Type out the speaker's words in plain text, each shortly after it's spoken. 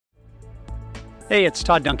Hey, it's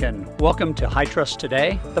Todd Duncan. Welcome to High Trust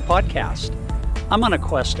Today, the podcast. I'm on a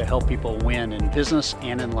quest to help people win in business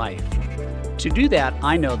and in life. To do that,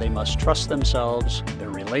 I know they must trust themselves, their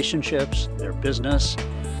relationships, their business,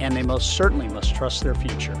 and they most certainly must trust their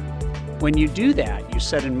future. When you do that, you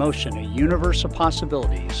set in motion a universe of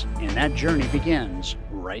possibilities, and that journey begins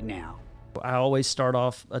right now. I always start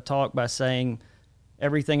off a talk by saying,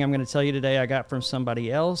 everything I'm going to tell you today I got from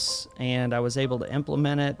somebody else, and I was able to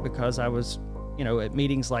implement it because I was at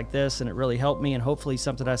meetings like this, and it really helped me, and hopefully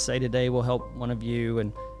something I say today will help one of you.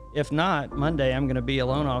 And if not, Monday I'm going to be a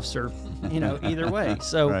loan officer, either way.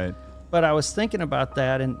 So, Right. But I was thinking about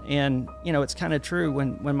that, and it's kind of true.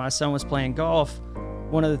 When my son was playing golf,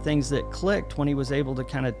 one of the things that clicked when he was able to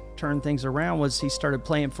kind of turn things around was he started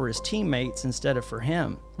playing for his teammates instead of for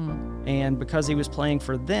him. And because he was playing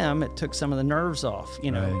for them, it took some of the nerves off,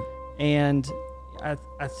 Right. And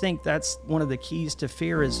I think that's one of the keys to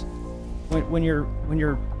fear is when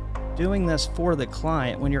you're doing this for the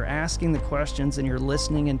client, when you're asking the questions and you're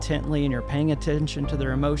listening intently and you're paying attention to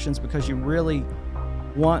their emotions because you really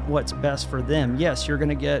want what's best for them. Yes, you're going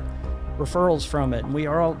to get referrals from it, and we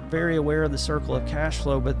are all very aware of the circle of cash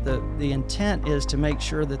flow, but the intent is to make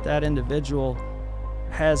sure that that individual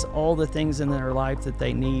has all the things in their life that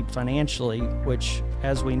they need financially, which,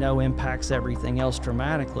 as we know, impacts everything else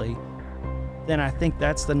dramatically. Then I think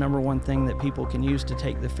that's the number one thing that people can use to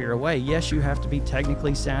take the fear away. Yes, you have to be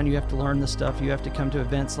technically sound. You have to learn the stuff. You have to come to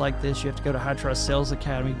events like this. You have to go to High Trust Sales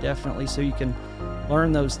Academy, definitely, so you can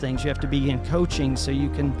learn those things. You have to be in coaching so you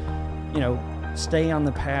can, stay on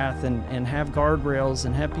the path and have guardrails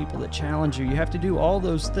and have people that challenge you. You have to do all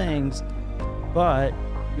those things, but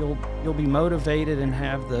you'll be motivated and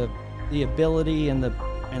have the ability and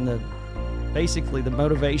the basically the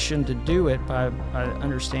motivation to do it by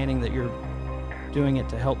understanding that you're doing it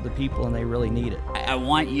to help the people and they really need it. I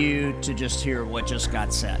want you to just hear what just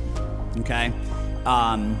got said, okay?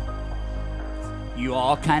 You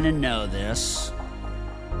all kind of know this,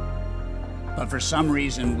 but for some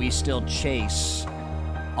reason we still chase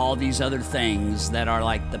all these other things that are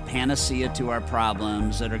like the panacea to our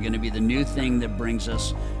problems, that are going to be the new thing that brings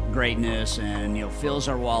us greatness and fills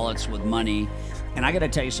our wallets with money. And I got to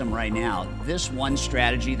tell you something right now. This one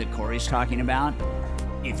strategy that Corey's talking about,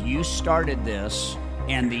 if you started this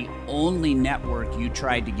and the only network you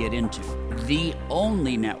tried to get into, the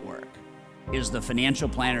only network is the Financial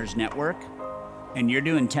Planners Network, and you're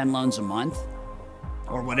doing 10 loans a month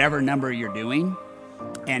or whatever number you're doing,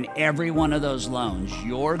 and every one of those loans,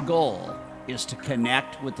 your goal is to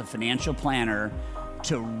connect with the financial planner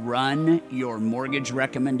to run your mortgage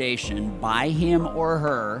recommendation by him or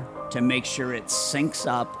her to make sure it syncs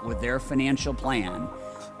up with their financial plan.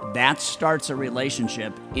 That starts a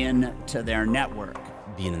relationship into their network.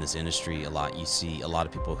 Being in this industry a lot, you see a lot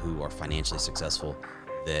of people who are financially successful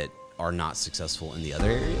that are not successful in the other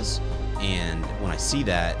areas. And when I see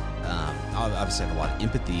that, I obviously have a lot of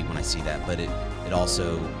empathy when I see that, but it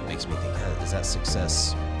also makes me think, is that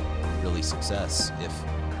success really success if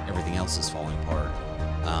everything else is falling apart?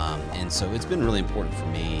 And so it's been really important for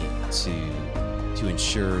me to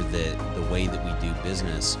ensure that the way that we do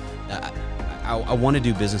business, I want to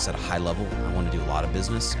do business at a high level. I want to do a lot of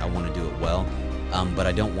business. I want to do it well, but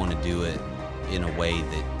I don't want to do it in a way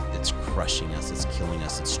that's crushing us, that's killing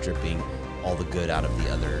us, that's stripping all the good out of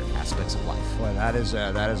the other aspects of life. Boy, that is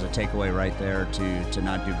a takeaway right there, to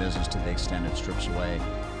not do business to the extent it strips away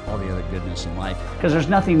all the other goodness in life. Because there's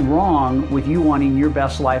nothing wrong with you wanting your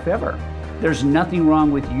best life ever. There's nothing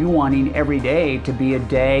wrong with you wanting every day to be a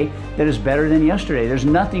day that is better than yesterday. There's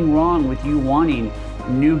nothing wrong with you wanting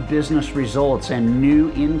new business results and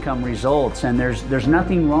new income results. And there's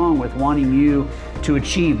nothing wrong with wanting you to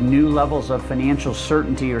achieve new levels of financial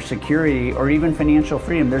certainty or security or even financial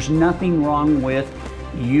freedom. There's nothing wrong with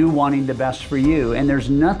you wanting the best for you. And there's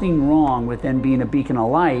nothing wrong with then being a beacon of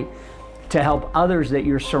light to help others that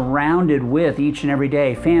you're surrounded with each and every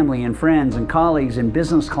day, family and friends and colleagues and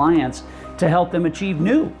business clients, to help them achieve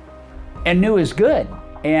new. And new is good.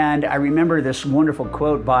 And I remember this wonderful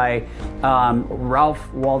quote by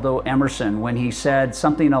Ralph Waldo Emerson when he said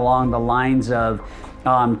something along the lines of,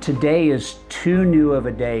 today is too new of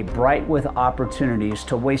a day, bright with opportunities,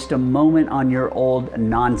 to waste a moment on your old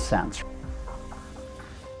nonsense.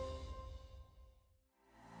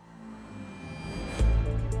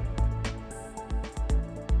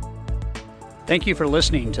 Thank you for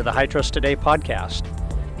listening to the High Trust Today podcast.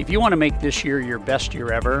 If you want to make this year your best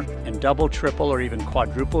year ever and double, triple, or even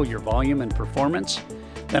quadruple your volume and performance,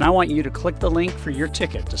 then I want you to click the link for your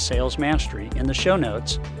ticket to Sales Mastery in the show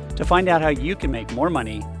notes to find out how you can make more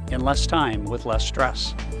money in less time with less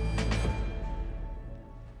stress.